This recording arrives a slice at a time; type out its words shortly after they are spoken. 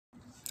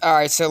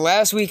Alright, so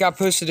last week I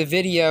posted a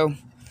video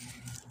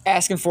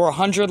asking for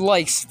 100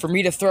 likes for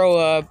me to throw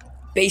a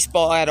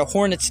baseball at a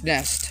hornet's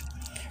nest.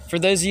 For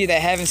those of you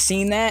that haven't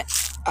seen that,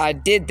 I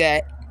did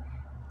that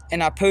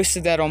and I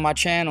posted that on my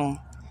channel.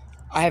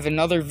 I have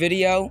another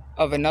video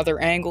of another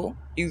angle.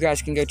 You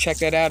guys can go check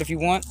that out if you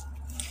want.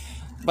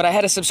 But I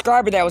had a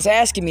subscriber that was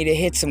asking me to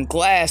hit some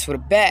glass with a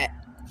bat.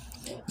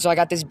 So I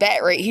got this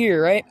bat right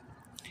here, right?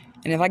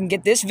 And if I can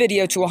get this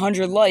video to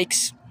 100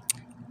 likes,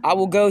 I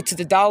will go to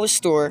the dollar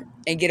store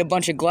and get a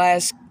bunch of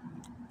glass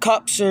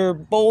cups or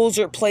bowls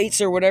or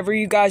plates or whatever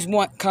you guys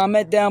want.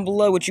 Comment down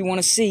below what you want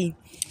to see.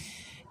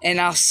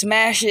 And I'll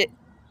smash it.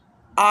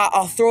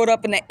 I'll throw it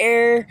up in the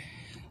air.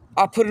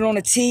 I'll put it on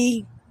a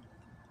tee.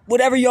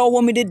 Whatever y'all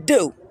want me to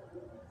do.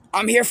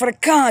 I'm here for the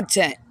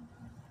content.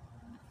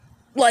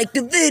 Like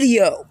the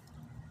video.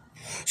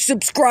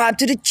 Subscribe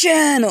to the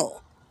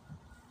channel.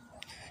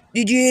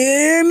 Did you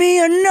hear me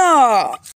or not?